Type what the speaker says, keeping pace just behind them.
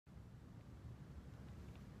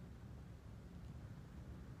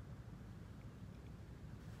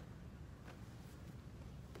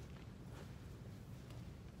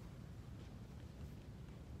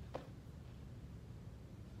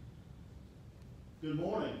Good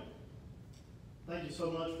morning. Thank you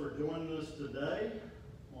so much for joining us today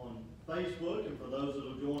on Facebook, and for those that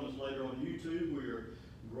will join us later on YouTube, we are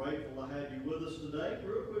grateful to have you with us today.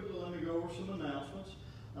 Real quickly, let me go over some announcements.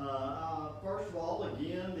 First of all,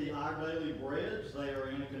 again, the Our Daily Breads, they are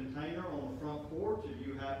in a container on the front porch. If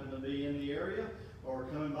you happen to be in the area or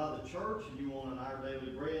coming by the church and you want an Our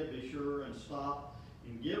Daily Bread, be sure and stop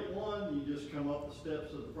and get one. You just come up the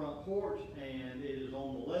steps of the front porch and it is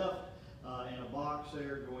on the left. In a box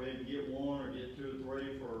there, go ahead and get one or get 2 or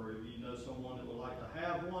 3 for if you know someone that would like to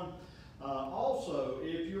have one. Also,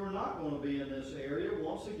 if you're not going to be in this area,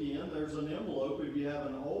 once again, there's an envelope if you have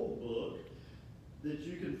an old book that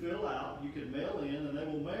you can fill out, you can mail in, and they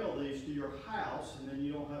will mail these to your house, and then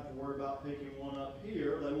you don't have to worry about picking one up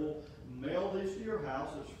here. They will mail these to your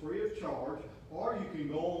house. It's free of charge. Or you can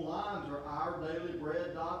go online to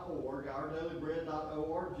ourdailybread.org,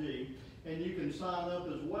 ourdailybread.org, and you can sign up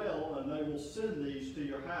as well, and they will send these to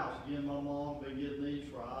your house. Again, my mom's been getting these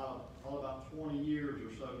for probably about 20 years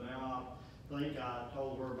or so now. I think I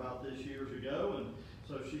told her about this years ago, and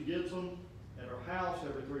so she gets them at her house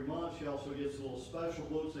every 3 months. She also gets little special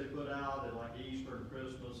books they put out at like Easter and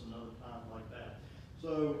Christmas and other times like that.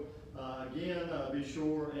 So again, be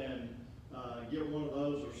sure and get one of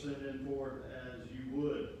those or send in for it as you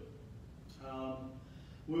would.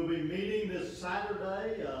 We'll be meeting this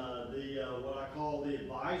Saturday, what I call the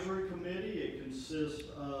advisory committee. It consists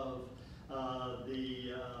of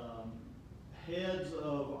the heads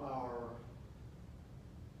of our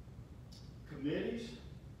committees,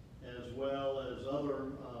 as well as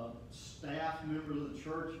other staff members of the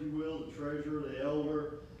church, if you will, the treasurer, the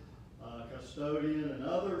elder, custodian, and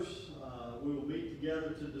others. We will meet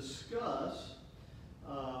together to discuss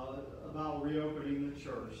about reopening the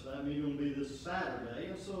church. That meeting will be this Saturday.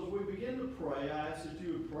 And so as we begin to pray, I ask that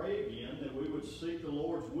you would pray again, that we would seek the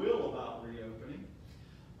Lord's will about reopening,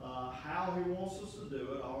 how He wants us to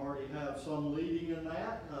do it. I already have some leading in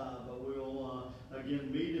that, but we'll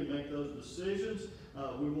again meet and make those decisions.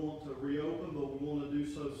 We want to reopen, but we want to do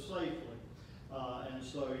so safely. And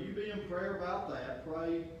so you be in prayer about that.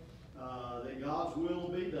 Pray that God's will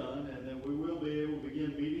be done, and that we will be able to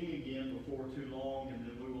begin meeting again before too long, and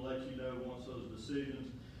then we will let you know once those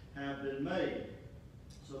decisions have been made.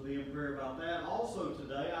 So be in prayer about that. Also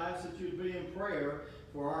today, I ask that you be in prayer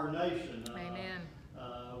for our nation. Amen.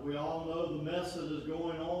 We all know the mess that is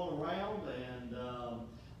going on around, and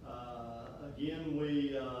again,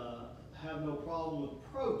 we have no problem with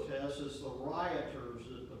protests. It's the rioters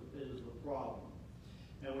that is the problem.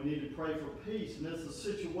 And we need to pray for peace. And it's the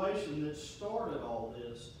situation that started all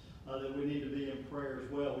this that we need to be in prayer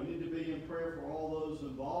as well. We need to be in prayer for all those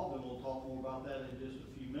involved, and we'll talk more about that in just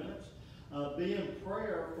a few minutes. Be in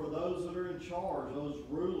prayer for those that are in charge, those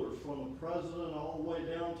rulers, from the president all the way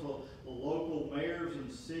down to the local mayors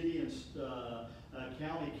and city and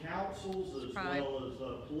county councils, as well as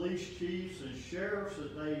police chiefs and sheriffs,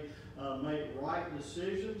 that they make right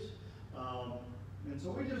decisions. And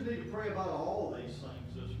so we just need to pray about all of these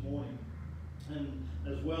things this morning. And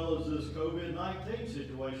as well as this COVID-19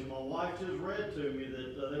 situation, my wife just read to me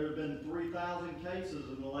that there have been 3,000 cases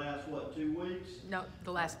in the last, 2 weeks? No,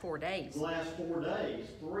 the last 4 days. The last 4 days.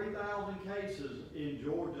 3,000 cases in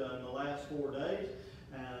Georgia in the last 4 days.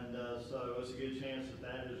 And so it's a good chance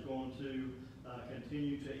that is going to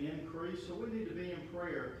continue to increase. So we need to be in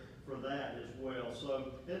prayer for that as well.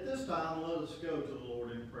 So at this time, let us go to the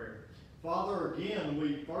Lord in prayer. Father, again,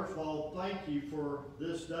 we first of all thank you for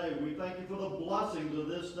this day. We thank you for the blessings of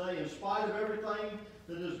this day. In spite of everything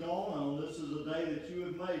that has gone on, this is a day that you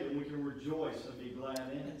have made, and we can rejoice and be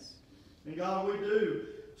glad in it. And God, we do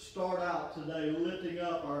start out today lifting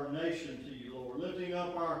up our nation to you, Lord, lifting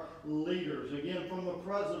up our leaders, again, from the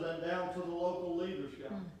president down to the local leaders,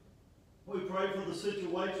 God. We pray for the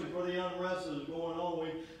situation, for the unrest that is going on.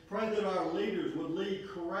 We pray that our leaders would lead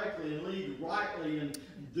correctly and lead rightly and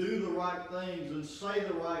do the right things and say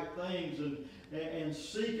the right things and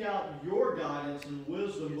seek out your guidance and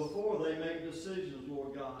wisdom before they make decisions,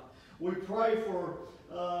 Lord God. We pray for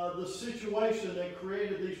the situation that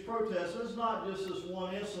created these protests. It's not just this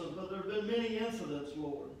one incident, but there have been many incidents,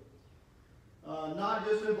 Lord. Not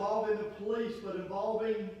just involving the police, but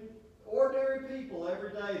involving ordinary people every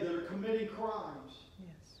day that are committing crimes.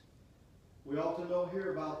 Yes. We often don't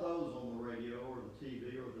hear about those on the radio or the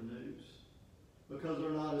TV or the news because they're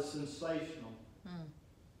not as sensational.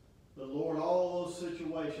 But Lord, all those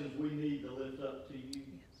situations we need to lift up to you.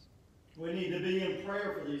 Yes. We need to be in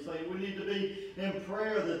prayer for these things. We need to be in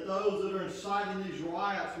prayer that those that are inciting these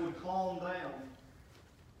riots would calm down.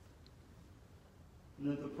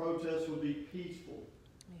 And that the protests would be peaceful.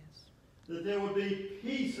 Yes. that there would be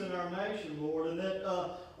peace in our nation, Lord, and that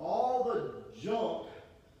all the junk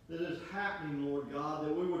that is happening, Lord God,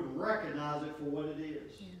 that we would recognize it for what it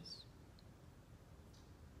is. Yes.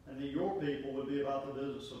 And that your people would be about the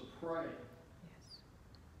business of praying. Yes.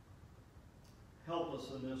 Help us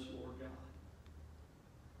in this, Lord God.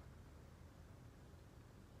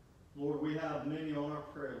 Lord, we have many on our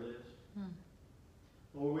prayer list.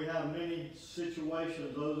 Lord, we have many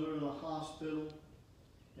situations, those that are in the hospital,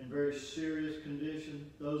 in very serious condition,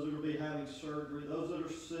 those that will be having surgery, those that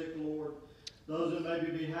are sick, Lord, those that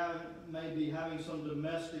may be having some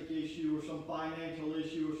domestic issue or some financial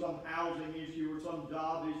issue or some housing issue or some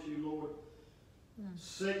job issue, Lord.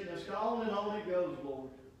 Sickness, on and on it goes, Lord.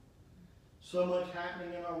 So much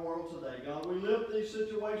happening in our world today, God. We lift these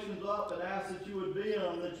situations up and ask that you would be in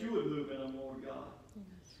them, that you would move in them, Lord God.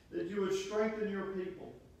 Yes. That you would strengthen your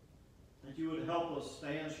people. That you would help us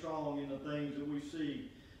stand strong in the things that we see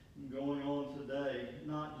going on today,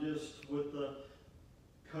 not just with the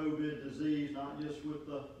COVID disease, not just with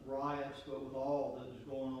the riots, but with all that is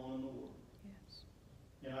going on in the world. Yes.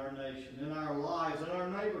 In our nation, in our lives, in our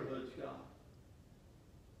neighborhoods, God.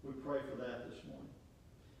 We pray for that this morning.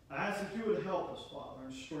 I ask that you would help us, Father,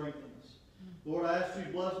 and strengthen us. Lord, I ask you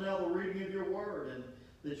to bless now the reading of your word, and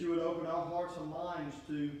that you would open our hearts and minds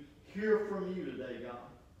to hear from you today, God.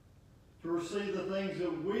 To receive the things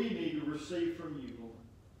that we need to receive from you, Lord.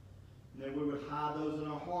 And that we would hide those in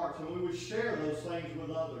our hearts, and we would share those things with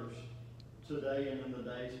others today and in the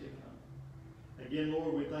days to come. Again,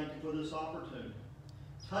 Lord, we thank you for this opportunity.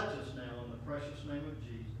 Touch us now in the precious name of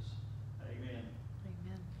Jesus. Amen.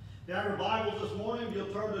 If you have your Bibles this morning,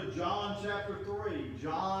 you'll turn to John chapter 3.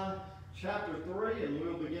 John chapter 3, and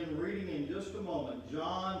we'll begin reading in just a moment.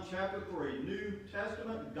 John chapter 3, New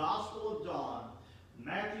Testament, Gospel of John.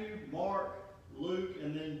 Matthew, Mark, Luke,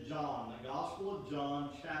 and then John. The Gospel of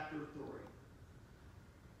John chapter 3.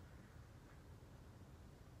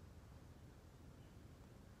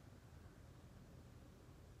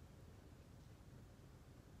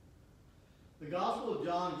 The Gospel of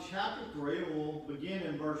John chapter 3, we'll begin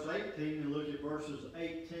in verse 18 and look at verses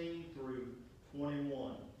 18 through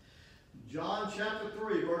 21. John chapter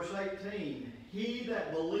 3, verse 18. He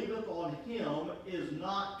that believeth on him is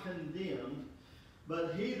not condemned,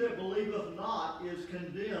 but he that believeth not is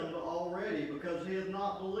condemned already, because he hath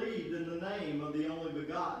not believed in the name of the only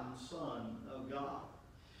begotten Son of God.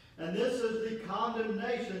 And this is the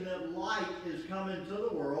condemnation, that light is come into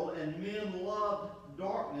the world, and men loved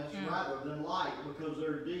darkness rather than light, because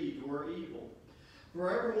their deeds were evil. For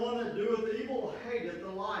everyone that doeth evil hateth the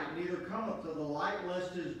light, neither cometh to the light,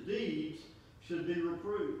 lest his deeds should be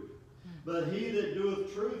reproved. But he that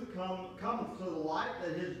doeth truth cometh to the light,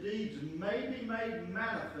 that his deeds may be made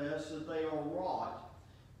manifest, that they are wrought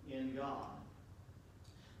in God.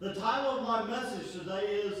 The title of my message today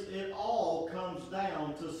is, It All Comes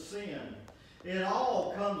Down to Sin. It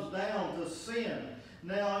all comes down to sin.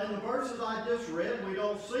 Now, in the verses I just read, we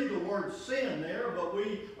don't see the word sin there, but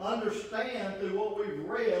we understand through what we've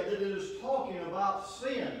read that it is talking about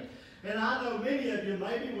sin. And I know many of you,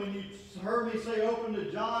 maybe when you heard me say open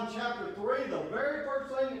to John chapter 3, the very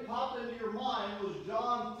first thing that popped into your mind was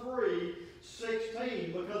John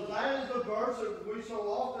 3:16, because that is the verse that we so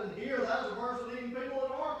often hear. That's the verse that even people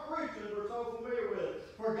that aren't Christians are so familiar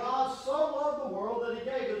with. For God so loved the world that he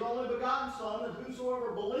gave his only begotten Son, that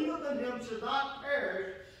whosoever believeth in him should not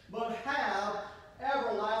perish, but have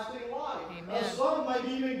everlasting life. Amen. Some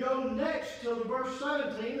maybe even go next to verse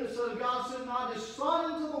 17 that says, God sent not his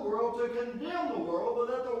Son into the world to condemn the world,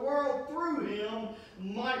 but that the world through him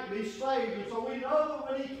might be saved. And so we know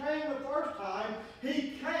that when he came the first time,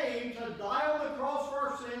 he came to die on the cross for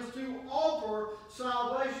our sins, to offer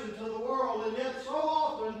salvation to the world. And yet so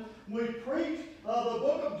often we preach the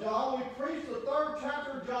book of John, we preach the 3rd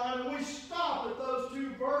chapter of John, and we stop at those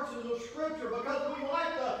 2 verses of Scripture because we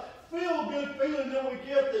like the feel-good feeling that we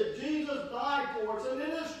get that Jesus died for us. And it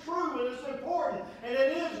is true, and it's important, and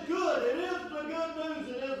it is good. It is the good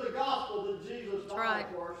news. It is the gospel that Jesus died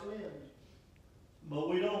for our sins. But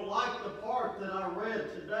we don't like the part that I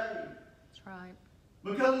read today. That's right.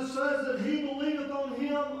 Because it says that he believeth on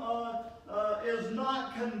him is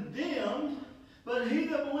not condemned, but he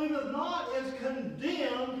that believeth not is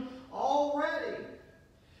condemned already.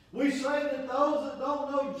 We say that those that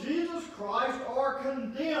don't know Jesus Christ are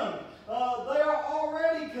condemned. They are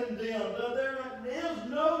already condemned. There is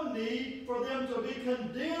no need for them to be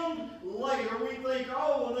condemned later. We think,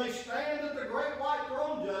 oh, when they stand at the great white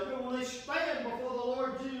throne judgment, when they stand before the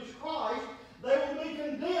Lord Jesus Christ, they will be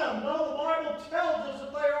condemned. No, the Bible tells us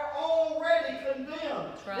that they are already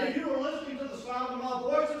condemned. Right. If you were listening to the sound of my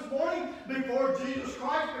voice this morning, before Lord Jesus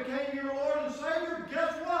Christ became your Lord and Savior,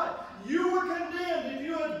 guess what? You were condemned. If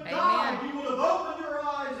you had died, you would have opened your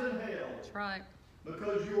eyes in hell. That's right.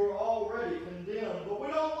 Because you were already condemned. But we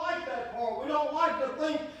don't like that part. We don't like to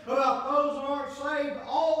think about those that aren't saved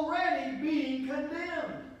already being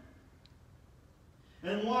condemned.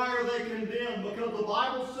 And why are they condemned? Because the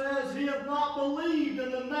Bible says he hath not believed in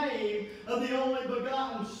the name of the only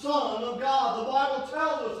begotten Son of God. The Bible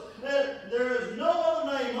tells us that there is no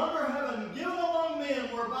other name under heaven given among men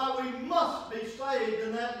whereby we must be saved,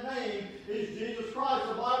 and that name is Jesus Christ.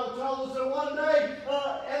 The Bible tells us that one day,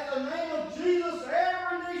 at the name of Jesus,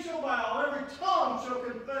 every knee shall bow, every tongue shall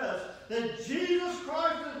confess that Jesus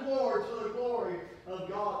Christ is Lord, to the glory of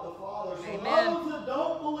God the Father. So Amen. Those that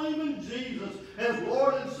don't believe in Jesus as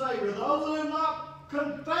Lord and Savior, those that have not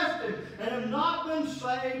confessed Him and have not been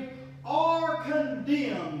saved, are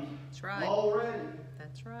condemned. That's right. Already.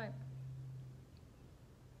 That's right.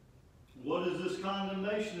 What is this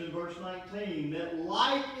condemnation in verse 19? That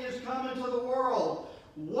light is come into the world.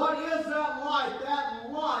 What is that light?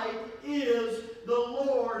 That light is the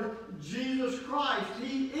Lord Jesus Christ.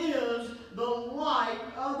 He is the light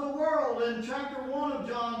of the world. In chapter 1 of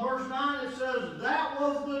John, verse 9, it says, that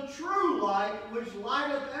was the true light which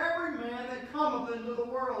lighteth every man that cometh into the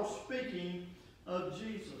world, speaking of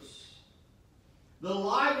Jesus. The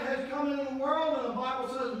light has come into the world, and the Bible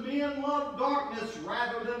says men love darkness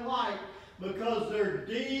rather than light because their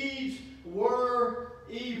deeds were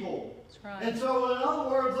evil. That's right. And so, in other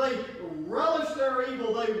words, they relish their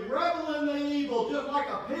evil. They revel in the evil, just like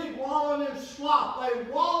a pig wallowing in slop. They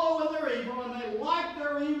wallow in their evil, and they like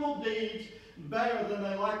their evil deeds better than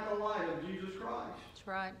they like the light of Jesus Christ. That's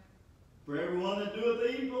right. For everyone that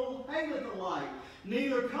doeth evil hateth the light,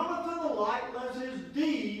 neither cometh to the light, lest his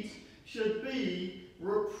deeds should be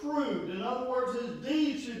reproved. In other words, his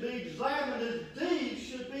deeds should be examined. His deeds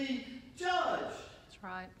should be judged. That's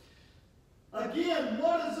right. Again,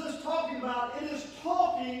 what is this talking about? It is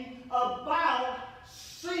talking about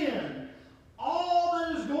sin. All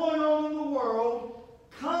that is going on in the world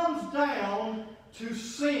comes down to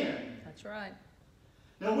sin. That's right.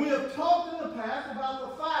 Now, we have talked in the past about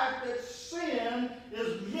the fact that sin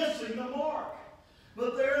is missing the mark.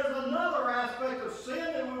 But there is another aspect of sin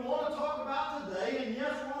that we want to talk about today. And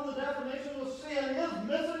yes, one of the definitions of sin is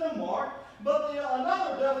missing the mark. But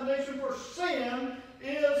another definition for sin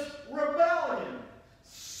is rebellion.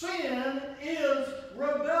 Sin is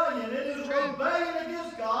rebellion. It is rebellion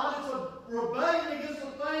against God. It's a rebellion against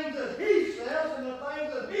the things that He says and the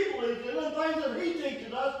things that He believes in and the things that He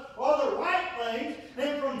teaches us are the right things.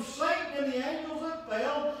 And from Satan and the angels that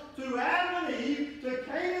fell to Adam and Eve to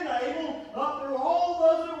Cain and Abel, up through all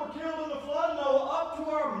those that were killed in the flood, Noah, up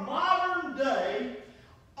to our modern day,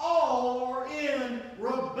 all are in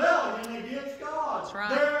rebellion against God. That's right.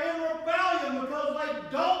 They're in rebellion because they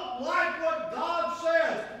don't like what God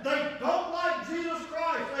says. They don't like Jesus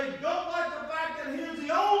Christ. They don't like the fact that He is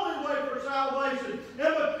the only way for salvation.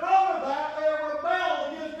 And because of that, they have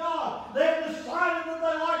rebelled against God. They've decided that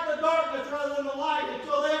they like the darkness rather than the light. And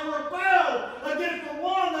so they've rebelled against the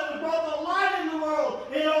one that has brought the light in the world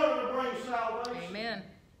in order to bring salvation. Amen.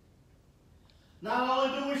 Not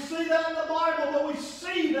only do we see that in the Bible, but we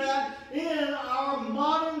see that in our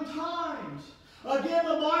modern times. Again,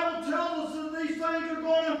 the Bible tells us that these things are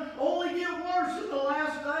going to only get worse in the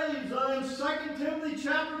last days. In 2 Timothy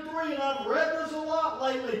chapter 3, and I've read this a lot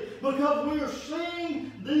lately, because we are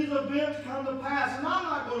seeing these events come to pass. And I'm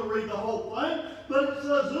not going to read the whole thing, but it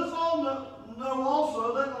says, this all know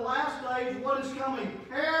also that in the last days what is coming?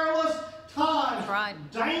 Perilous times. Right.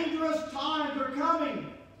 Dangerous times are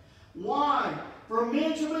coming. Why? For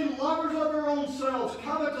men shall be lovers of their own selves,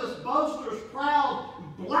 covetous, boasters, proud,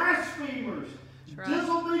 blasphemers, right.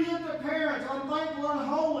 disobedient to parents, unthankful,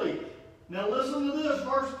 unholy. Now listen to this,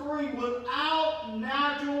 verse 3, without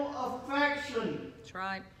natural affection. That's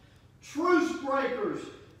right. Truce breakers,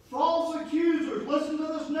 false accusers. Listen to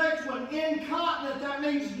this next one, incontinent. That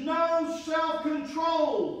means no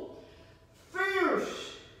self-control.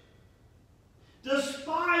 Fierce,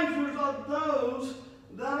 despisers of those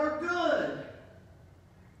that are good.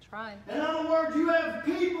 Right. In other words, you have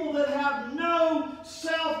people that have no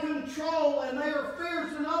self-control and they are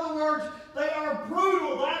fierce. In other words, they are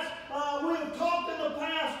brutal. That's we have talked in the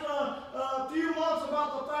past few months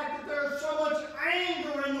about the fact that there is so much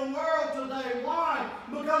anger in the world today. Why?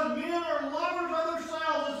 Because men are lovers of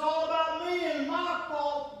themselves. It's all about me and my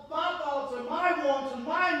thoughts and my wants and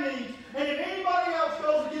my needs. And if anybody else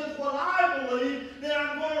goes against what I believe, then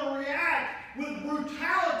I'm going to react with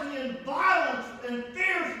brutality and violence and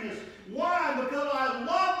fierceness. Why? Because I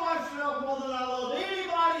love myself more than I love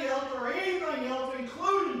anybody else or anything else,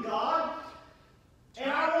 including God.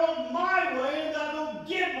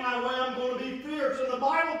 my way, I'm going to be fierce. And the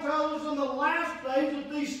Bible tells us in the last days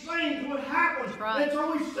that these things would happen. That's right. And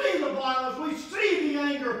so we see the violence, we see the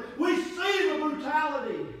anger, we see the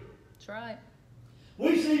brutality. That's right.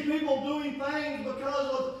 We see people doing things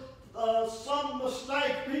because of some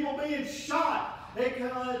mistake, people being shot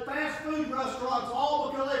at fast food restaurants,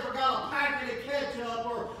 all because they forgot a packet of ketchup,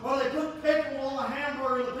 or they put pickle on a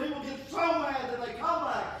hamburger, and the people get so mad that they come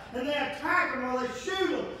back and they attack them or they shoot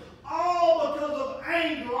them. All because of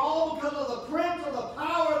anger, all because of the prince of the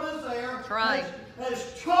power of this air. That's right.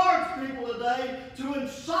 Has charged people today to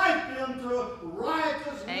incite them to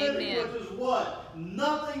righteous living, Amen. which is what?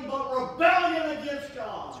 Nothing but rebellion against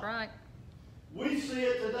God. That's right. We see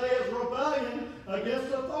it today as rebellion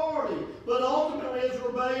against authority, but ultimately it's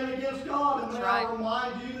rebellion against God. And may I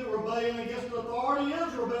remind you that rebellion against authority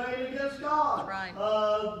is rebellion against God. That's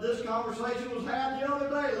right. This conversation was had the other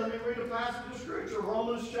day. Let me read a passage of Scripture,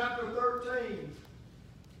 Romans chapter 13.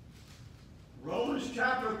 Romans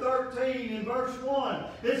chapter 13 in verse 1.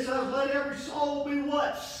 It says, let every soul be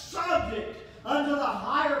what? Subject unto the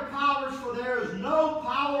higher powers, for there is no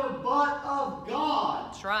power but of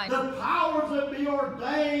God. That's right. The powers that be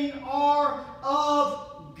ordained are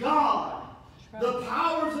of God. That's right. The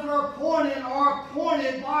powers that are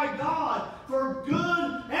appointed by God for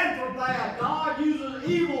good and for bad. God uses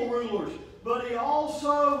evil rulers, but He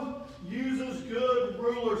also uses good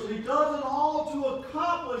rulers. He does it all to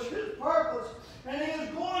accomplish His purpose, and He is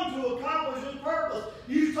going to accomplish His purpose.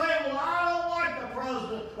 You say, well, I don't like the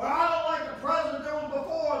president, or I don't like the president that was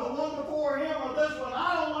before, the one before him, or this one.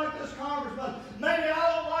 I don't like this congressman. Maybe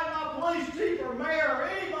I don't like my police chief or mayor or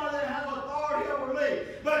anybody that has authority over me.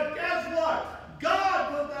 But guess what? God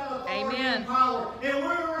put that authority and power, and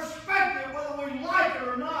we respect it whether we like it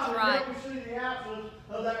or not. That's right. And yet we see the absence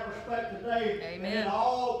of that respect today. Amen. And it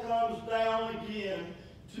all comes down again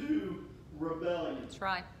to rebellion. That's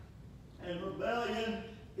right. And rebellion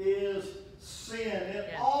is sin. It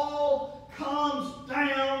Yes. all comes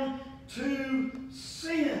down to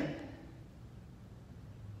sin.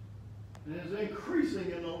 And it's increasing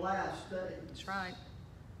in the last days. That's right.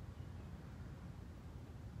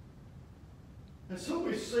 And so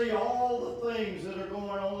we see all the things that are going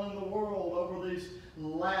on in the world over these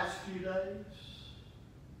last few days.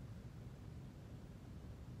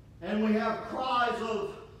 And we have cries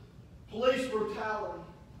of police brutality.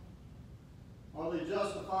 Are they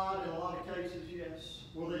justified? In a lot of cases, yes.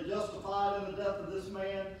 Were they justified in the death of this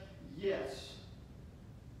man? Yes.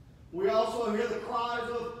 We also hear the cries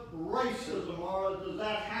of racism. Or does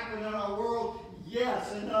that happen in our world?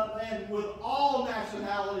 Yes. And with all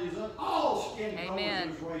nationalities and all skin colors,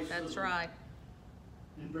 Amen. there's racism. That's right.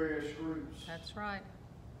 In various groups. That's right.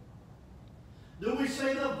 Do we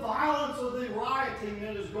see the violence of the rioting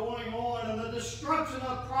that is going on and the destruction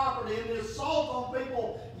of property and the assault on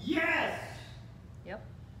people? Yes. Yep.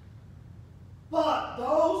 But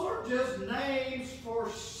those are just names for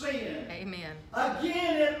sin. Amen.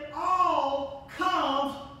 Again, it all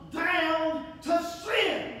comes down to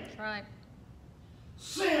sin. That's right.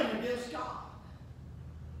 Sin against God.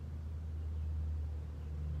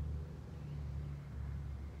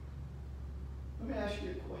 Let me ask you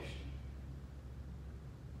a question.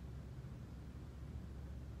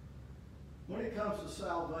 When it comes to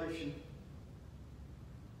salvation,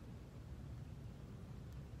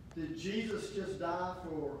 did Jesus just die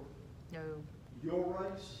for No. your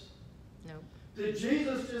race? No. Did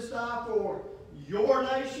Jesus just die for your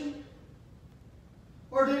nation?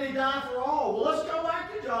 Or did He die for all? Well, let's go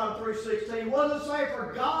back to John 3:16. What does it say?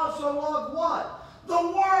 For God so loved what? The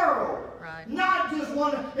world. Right. Not just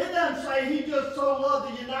one. It doesn't say He just so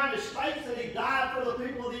loved the United States that He died for the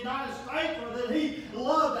people of the United States, or that He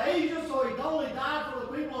loved Asia so He only died for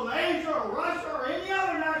the people of Asia or Russia or any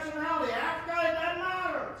other nationality. Africa, it doesn't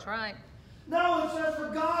matter. That's right. No, it says, for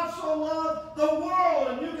God so loved the world.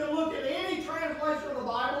 And you can look at any translation of the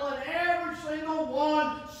Bible, and every single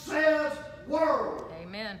one says world.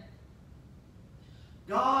 Amen.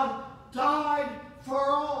 God died for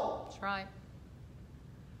all. That's right.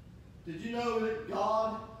 Did you know that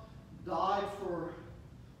God died for,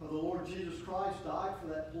 or the Lord Jesus Christ died for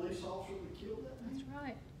that police officer that killed that man? That's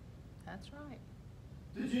right. That's right.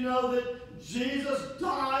 Did you know that Jesus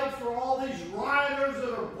died for all these rioters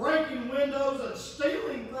that are breaking windows and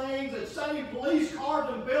stealing things and setting police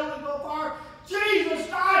cars and buildings on fire? Jesus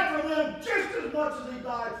died for them just as much as He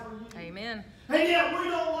died for you. Amen. And yet we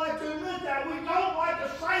don't like to admit that. We don't like to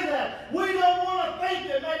say that. We don't want to think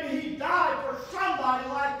that maybe He died for somebody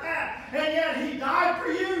like that. And yet He died for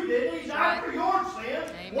you, didn't He? He died for your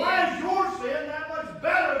sins. Amen. Why is your sin that much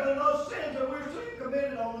better than those sins that we're seeing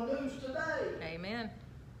committed on the news today? Amen.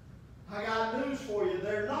 I got news for you.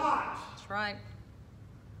 They're not. right.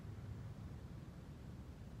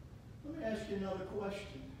 Let me ask you another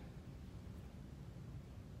question.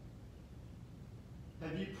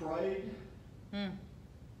 Have you prayed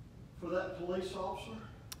for that police officer?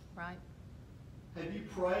 Right. Have you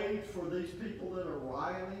prayed for these people that are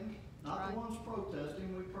rioting? Not Right. the ones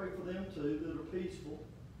protesting, we pray for them too, that are peaceful.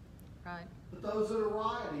 Right. But those that are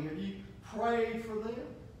rioting, have you prayed for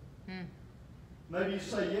them? Maybe you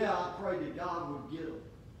say, yeah, I prayed that God would get them.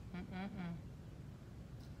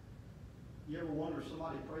 You ever wonder if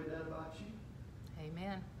somebody prayed that about you?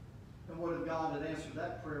 Amen. And what if God had answered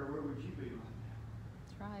that prayer, where would you be right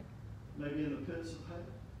now? That's right. Maybe in the pits of hell?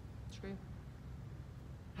 True.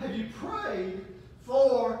 Have you prayed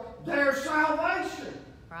for their salvation?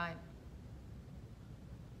 Right.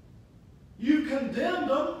 You condemned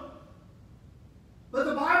them, but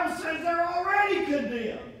the Bible says they're already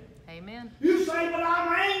condemned. Amen. You say, but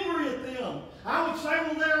I'm angry at them. I would say,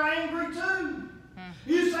 well, they're angry too.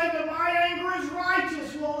 You say that my anger is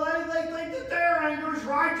righteous. Well, they think that their anger is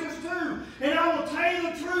righteous too. And I will tell you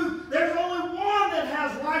the truth. There's only one that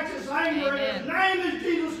has righteous anger, and his name is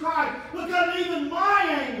Jesus Christ. Because even my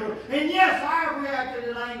anger, and yes, I have reacted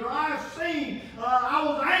in anger. I have seen, I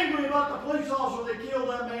was angry about the police officer that killed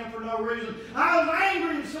that man for no reason. I was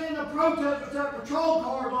angry at seeing the protesters set patrol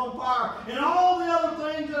cars on fire, and all the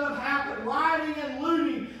other things that have happened, rioting and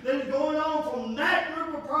looting that is going on from that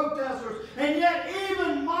group of protesters. And yet,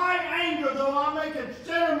 even my anger, though I may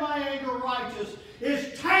consider my anger righteous,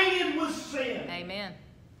 is tainted with sin. Amen.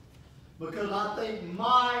 Because I think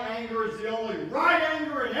my anger is the only right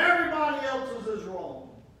anger and everybody else's is wrong.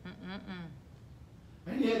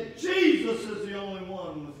 And yet Jesus is the only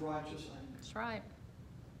one with righteous anger. That's right.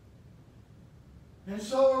 And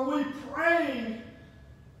so are we praying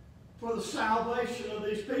for the salvation of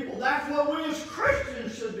these people? That's what we as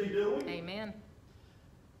Christians should be doing. Amen.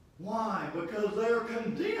 Why? Because they're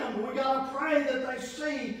condemned. We got to pray that they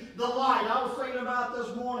see the light. I was thinking about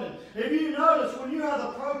this morning. If you notice, when you have the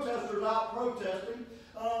protesters out protesting,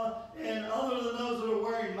 and other than those that are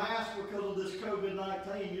wearing masks because of this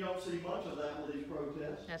COVID-19, you don't see much of that with these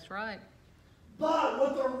protests. That's right. But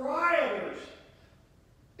with the rioters,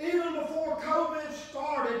 even before COVID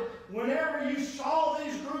started, whenever you saw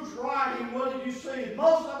these groups rioting, what did you see?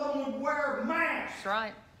 Most of them would wear masks. That's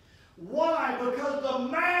right. Why? Because the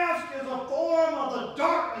mask is a form of the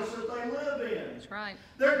darkness that they live in. That's right.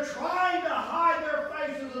 They're trying to hide their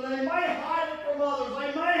faces, and they may hide it from others.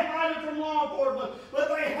 They may hide it from law enforcement, but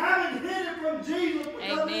they haven't hid it from Jesus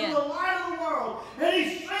because He's the light of the world. And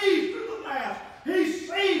He sees through the mask. He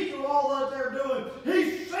sees through all that they're doing.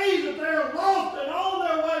 He sees that they're lost and on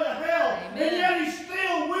their way to hell. Amen. And yet He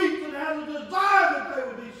still weeps and has a desire that they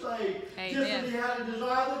would be saved. Amen. Just as He had a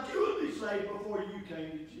desire that you would be saved before you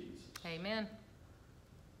came to Jesus. Amen.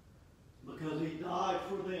 Because He died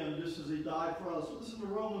for them just as He died for us. Listen to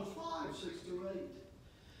Romans 5, 6 through 8.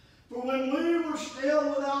 For when we were still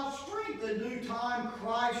without strength in due time,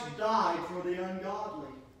 Christ died for the ungodly.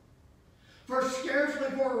 For scarcely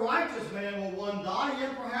for a righteous man will one die,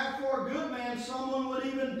 yet perhaps for a good man someone would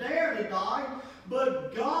even dare to die.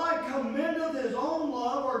 But God commendeth His own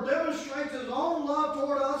love, or demonstrates His own love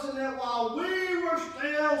toward us, in that while we were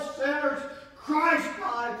still sinners, Christ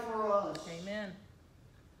died for us. Amen.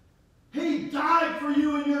 He died for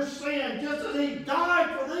you in your sin, just as He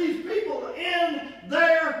died for these people in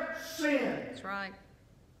their sin. That's right.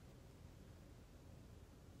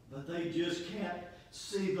 But they just can't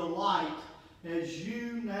see the light as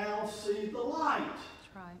you now see the light.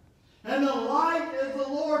 That's right. And the light is the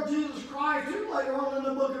Lord Jesus Christ, who later on in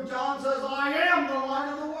the book of John says, I am the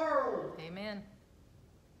light of the world. Amen.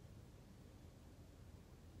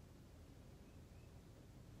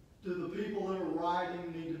 Do the people that are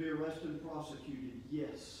rioting need to be arrested and prosecuted?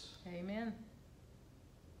 Yes. Amen.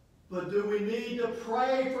 But do we need to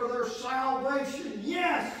pray for their salvation?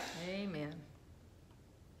 Yes. Amen.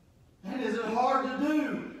 And is it hard to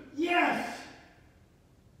do? Yes.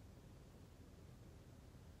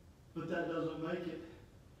 But that doesn't make it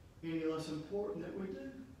any less important that we do.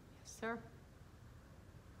 Yes, sir.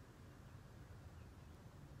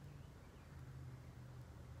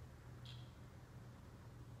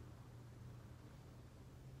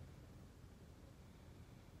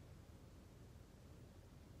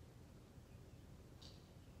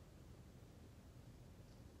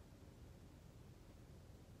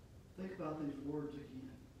 Think about these words again.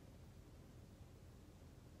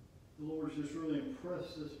 The Lord's just really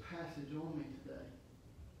impressed this passage on me today.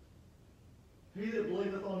 He that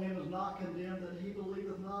believeth on Him is not condemned, and he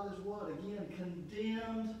believeth not is what? Again,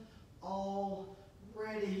 condemned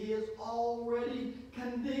already. He is already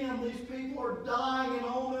condemned. These people are dying and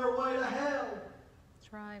on their way to hell.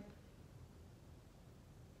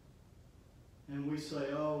 And we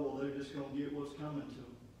say, oh, well, they're just going to get what's coming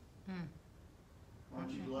to them.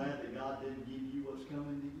 Aren't you glad that God didn't give you what's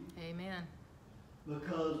coming to you? Amen.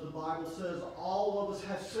 Because the Bible says all of us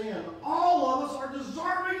have sinned. All of us are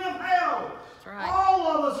deserving of hell. That's right. All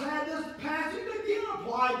of us had this passage again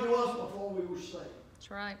applied to us before we were saved. That's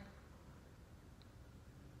right.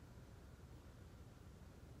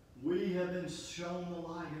 We have been shown the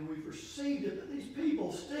light and we've received it, but these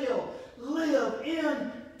people still live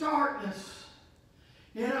in darkness.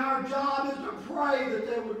 And our job is to pray that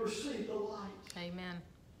they would receive the light. Amen.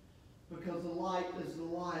 Because the light is the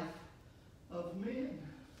life of men.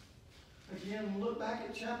 Again, look back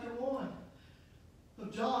at chapter 1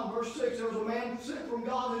 of John, verse 6. There was a man sent from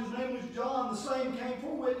God whose name was John. The same came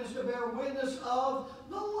for witness to bear witness of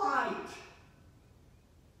the light.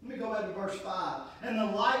 Let me go back to verse 5. And the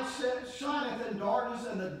light shineth in darkness,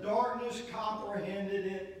 and the darkness comprehended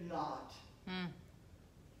it not.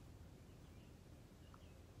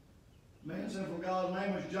 The man sent from God, his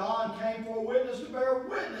name was John, came for a witness to bear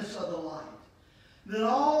witness of the light, that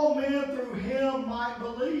all men through him might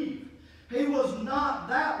believe. He was not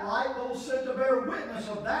that light, but was sent to bear witness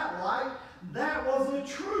of that light. That was the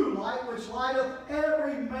true light, which lighteth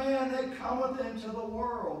every man that cometh into the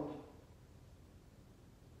world.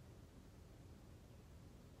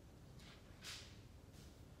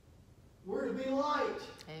 We're to be light.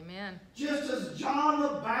 Amen. Just as John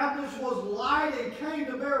the Baptist was light and came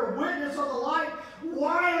to bear witness of the light,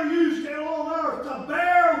 why are you still on earth? To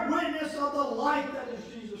bear witness of the light that is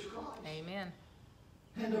Jesus Christ. Amen.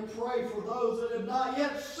 And to pray for those that have not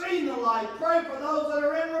yet seen the light. Pray for those that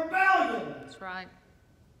are in rebellion. That's right.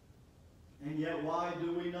 And yet why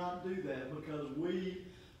do we not do that? Because we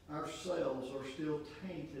ourselves are still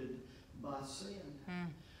tainted by sin.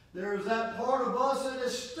 There is that part of us that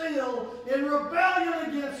is still in rebellion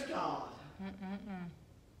against God.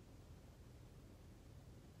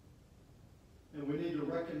 And we need to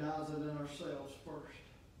recognize it in ourselves first.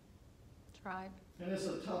 That's right. And it's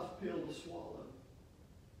a tough pill to swallow.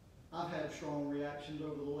 I've had strong reactions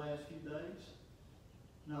over the last few days.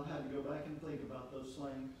 And I've had to go back and think about those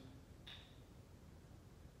things.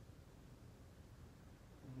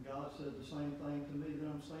 And God said the same thing to me that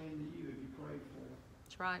I'm saying to you if you prayed for them.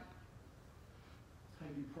 That's right.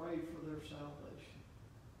 Have you prayed for their salvation?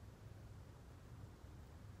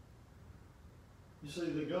 You see,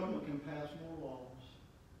 the government can pass more laws.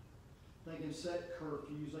 They can set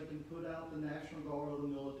curfews. They can put out the National Guard or the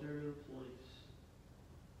military or the police.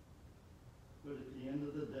 But at the end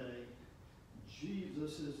of the day,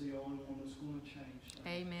 Jesus is the only one that's going to change things.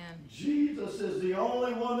 Amen. Jesus is the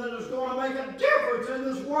only one that is going to make a difference in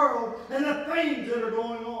this world and the things that are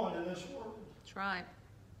going on in this world. That's right.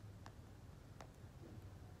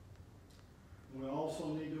 We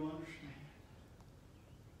also need to understand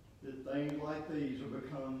that things like these are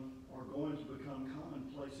going to become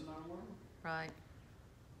commonplace in our world. Right.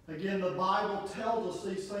 Again, the Bible tells us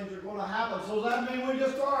these things are going to happen. So does that mean we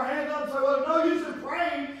just throw our hands up and say, well, there's no use in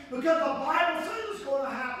praying because the Bible says it's going to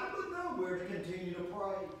happen? But no, we're to continue to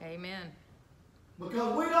pray. Amen.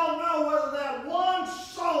 Because we don't know whether that one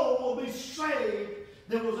soul will be saved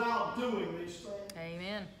that was out doing these things.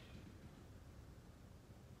 Amen.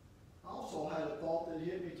 I also had a thought that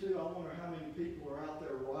hit me too. I wonder how many people are out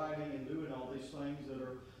there writing and doing all these things that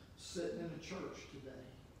are sitting in a church today.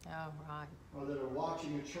 Oh, right. Or that are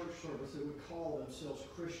watching a church service that would call themselves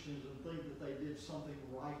Christians and think that they did something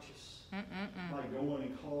righteous by going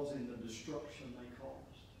and causing the destruction they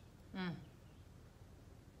caused.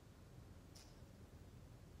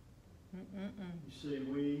 You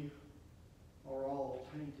see, we are all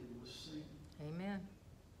tainted with sin. Amen.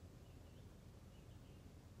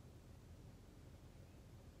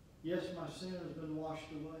 Yes, my sin has been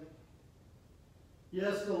washed away.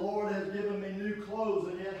 Yes, the Lord has given me new clothes,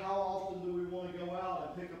 and yet how often do we want to go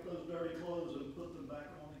out and pick up those dirty clothes and put them back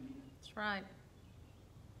on again? That's right.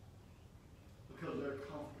 Because they're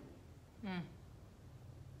comfortable.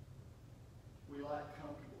 We like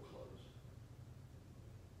comfortable clothes.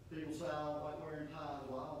 People say, I don't like wearing ties.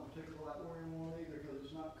 Well, I don't particularly like wearing one either because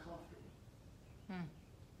it's not comfortable.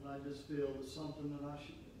 But I just feel it's something that I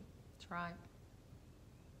should do. That's right.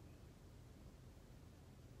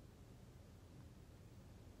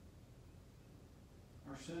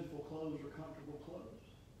 Our sinful clothes are comfortable clothes.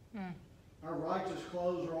 Our righteous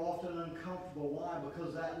clothes are often uncomfortable. Why?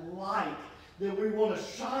 Because that light that we want to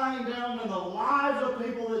shine down in the lives of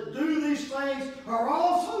people that do these things are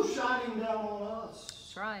also shining down on us.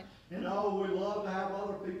 That's right. And oh, we love to have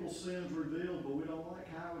other people's sins revealed, but we don't like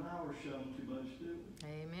having ours shown too much, do we?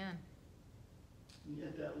 Amen. And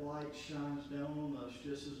yet that light shines down on us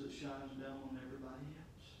just as it shines down on everybody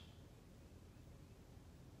else.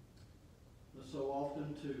 so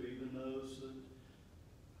often too, even those that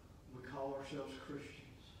we call ourselves Christians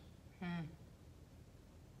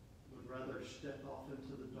would rather step off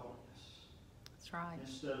into the darkness. That's right.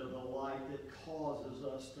 Instead of the light that causes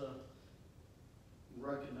us to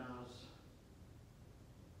recognize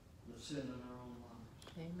the sin in our own lives.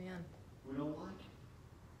 Amen. We don't like it.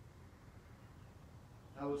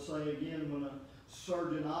 I would say again, when a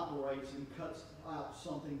surgeon operates and cuts out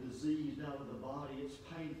something diseased out of the body, it's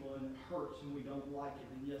painful and it hurts and we don't like it,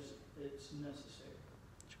 and yes, it's necessary.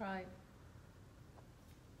 That's right.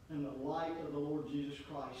 And the light of the Lord Jesus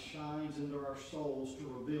Christ shines into our souls to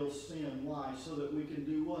reveal sin. Why? So that we can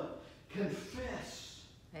do what? Confess.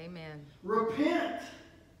 Amen. Repent.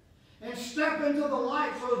 And step into the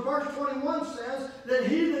light. So as verse 21 says, that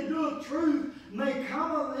he that doeth truth may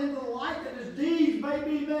come into the light, that his deeds may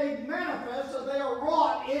be made manifest, that they are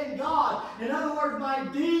wrought in God. In other words, my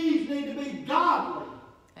deeds need to be godly.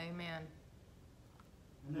 Amen.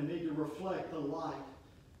 And they need to reflect the light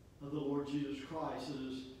of the Lord Jesus Christ that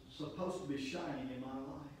is supposed to be shining in my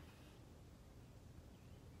life.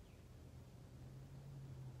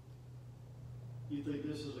 You think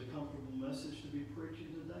this is a comfortable message to be preaching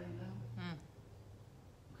today now?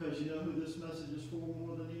 Because you know who this message is for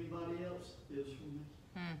more than anybody else? It's for me.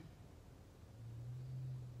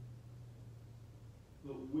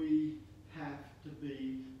 But we have to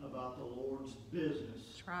be about the Lord's business.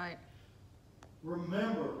 That's right.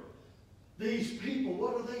 Remember, these people,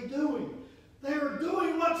 what are they doing? They are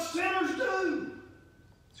doing what sinners do.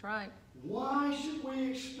 That's right. Why should we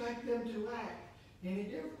expect them to act any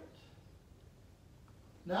different?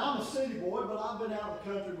 Now, I'm a city boy, but I've been out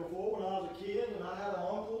in the country before when I was a kid, and I had an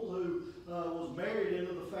uncle who was married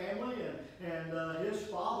into the family, and his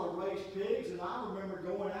father raised pigs, and I remember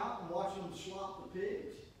going out and watching them slop the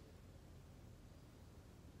pigs.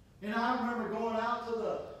 And I remember going out to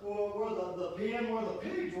the pen where the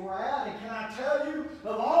pigs were at, and can I tell you,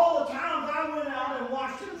 of all the times I went out and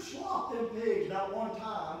watched them slop them pigs, not one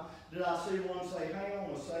time did I see one say, hang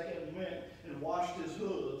on a second, and went and washed his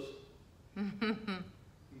hooves.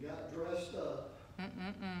 He got dressed up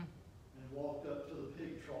and walked up to the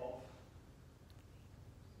pig trough.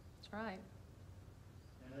 That's right.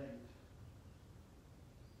 And ate.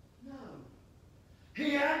 No.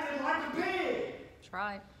 He acted like a pig. That's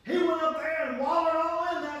right. He went up there and wallowed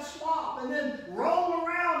all in that slop and then rolled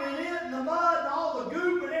around in it and the mud and all the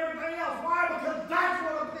goop and everything else. Why? Because that's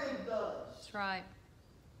what a pig does. That's right.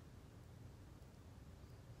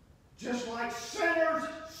 Just like sinners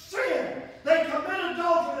sin. They commit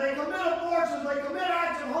adultery, they commit abortion, they commit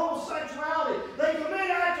acts of homosexuality, they commit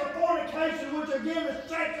acts of fornication, which again is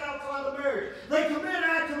sex outside of marriage. They commit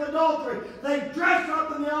acts of adultery. They dress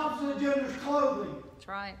up in the opposite gender's clothing. That's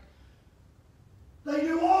right. They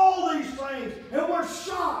do all these things, and we're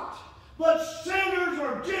shocked. But sinners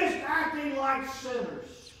are just acting like sinners.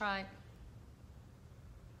 That's right.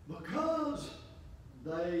 Because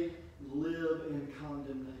they live in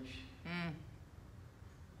condemnation.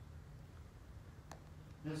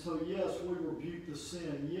 And so, yes, we rebuke the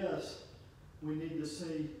sin. Yes, we need to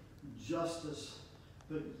see justice.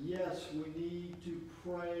 But yes, we need to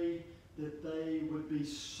pray that they would be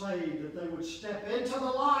saved, that they would step into the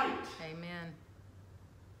light. Amen.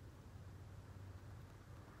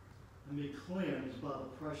 And be cleansed by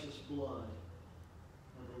the precious blood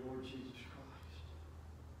of the Lord Jesus Christ.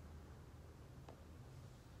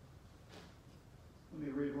 Let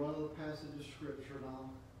me read one other passage of Scripture and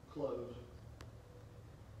I'll close.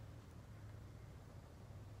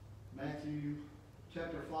 Matthew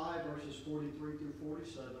chapter 5, verses 43 through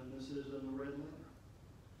 47. This is in the red letter.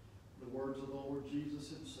 The words of the Lord Jesus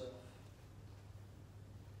himself.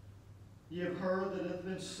 Ye have heard that it hath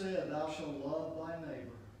been said, Thou shalt love thy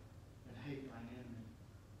neighbor and hate thine enemy.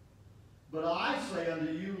 But I say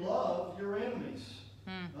unto you, love your enemies.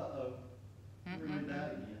 Uh-oh. Read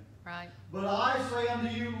that again. Right. But I say unto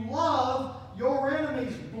you, love your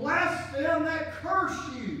enemies. Bless them that curse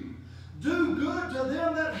you. Do good to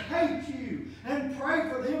them that hate you. And pray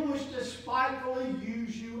for them which despitefully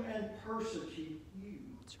use you and persecute you.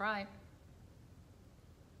 That's right.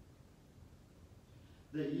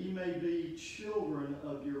 That ye may be children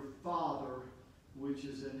of your Father which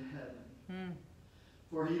is in heaven.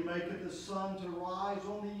 For he maketh the sun to rise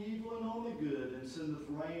on the evil and on the good, and sendeth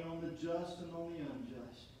rain on the just and on the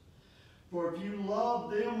unjust. For if you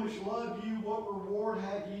love them which love you, what reward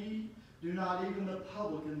have ye? Do not even the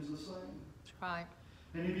publicans the same? That's right.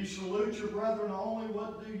 And if you salute your brethren only,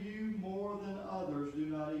 what do you more than others? Do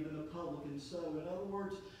not even the publicans so? In other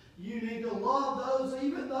words, you need to love those,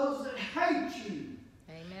 even those that hate you.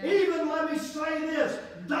 Amen. Even, let me say this,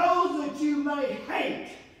 those that you may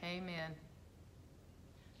hate. Amen.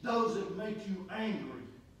 those that make you angry.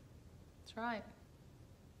 That's right.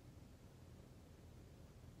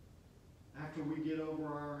 After we get over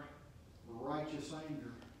our righteous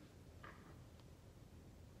anger,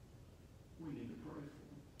 we need to pray for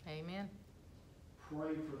them. Amen.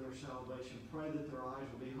 Pray for their salvation. Pray that their eyes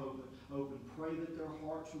will be open. Pray that their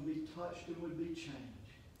hearts will be touched and would be changed.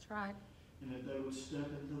 That's right. And that they would step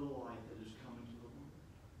into the light that is coming to the world.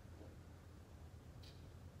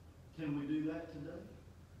 Can we do that today?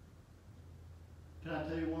 Can I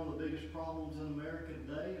tell you one of the biggest problems in America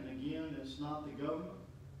today? And again, it's not the government.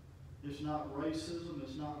 It's not racism.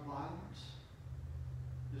 It's not violence.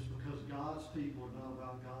 It's because God's people are not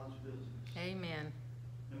about God's business. Amen.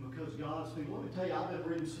 And because God's people, let me tell you, I've been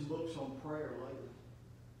reading some books on prayer lately.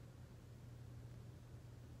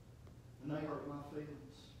 And they hurt my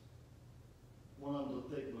feelings. One of them's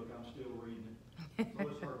a thick book, I'm still reading it. So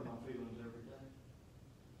it's hurt my feelings every day.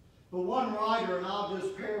 But one writer, and I'll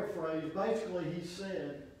just paraphrase, basically he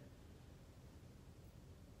said,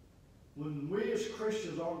 when we as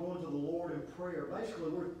Christians aren't going to the Lord in prayer, basically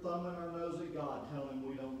we're thumbing our nose at God, telling him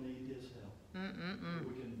we don't need his help. That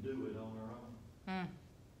we can do it on our own.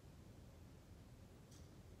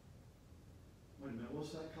 Wait a minute,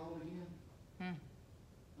 what's that called again?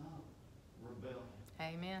 Oh, rebellion.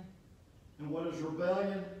 Amen. And what is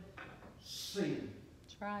rebellion? Sin.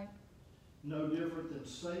 That's right. No different than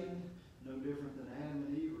Satan, no different than Adam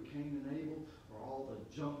and Eve or Cain and Abel or all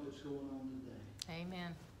the junk that's going on today.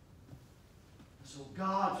 Amen. So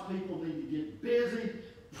God's people need to get busy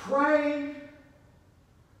praying.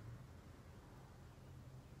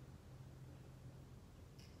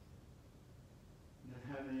 And then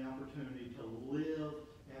having the opportunity to live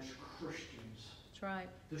as Christians. That's right.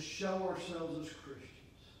 To show ourselves as Christians.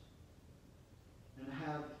 And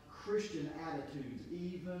have Christian attitudes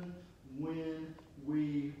even when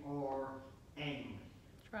we are angry.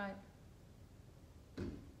 That's right.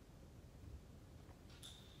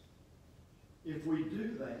 If we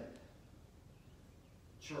do that,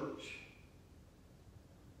 church,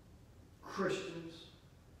 Christians,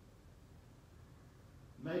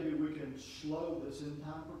 maybe we can slow this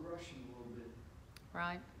end-time progression a little bit.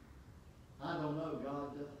 Right. I don't know,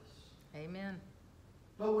 God does. Amen.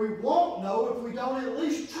 But we won't know if we don't at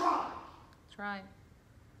least try. That's right.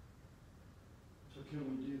 So can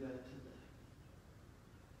we do that today?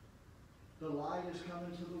 The light is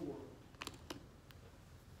coming to the world.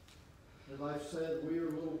 As I've said, we are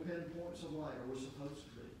little pinpoints of light, or we're supposed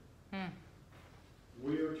to be.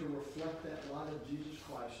 We are to reflect that light of Jesus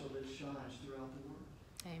Christ so that it shines throughout the world.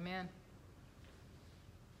 Amen.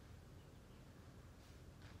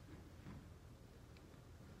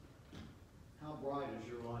 How bright is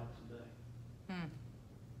your light today? And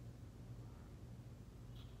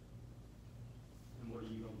what are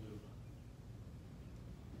you going to do about it?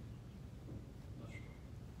 Let's pray.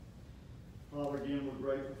 Father, again, we're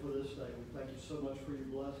grateful for this day. We thank you so much for your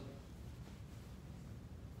blessing.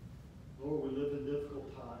 Lord, we live in difficult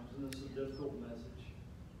times, and this is a difficult message.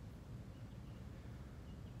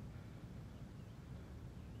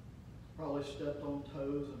 Probably stepped on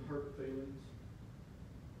toes and hurt feelings.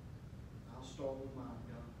 I'll start with mine,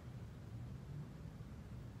 God.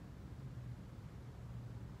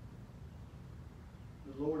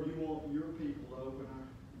 But Lord, you want your people to open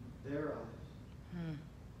their eyes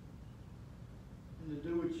and to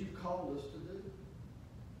do what you called us to do.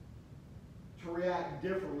 To react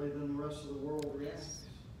differently than the rest of the world reacts.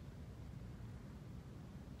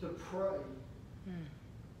 To pray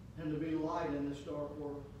and to be light in this dark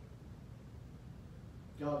world.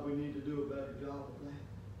 God, we need to do a better job of that.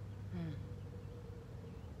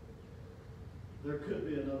 There could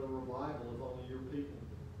be another revival if only your people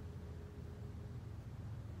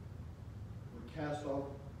would cast off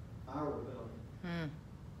our rebellion and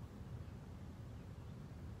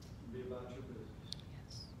be about your business.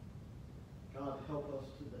 Yes. God, help us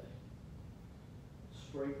today.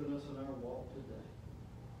 Strengthen us in our walk today.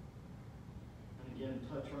 And again,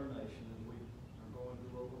 touch our nation as we are going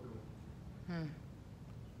through what we're going through.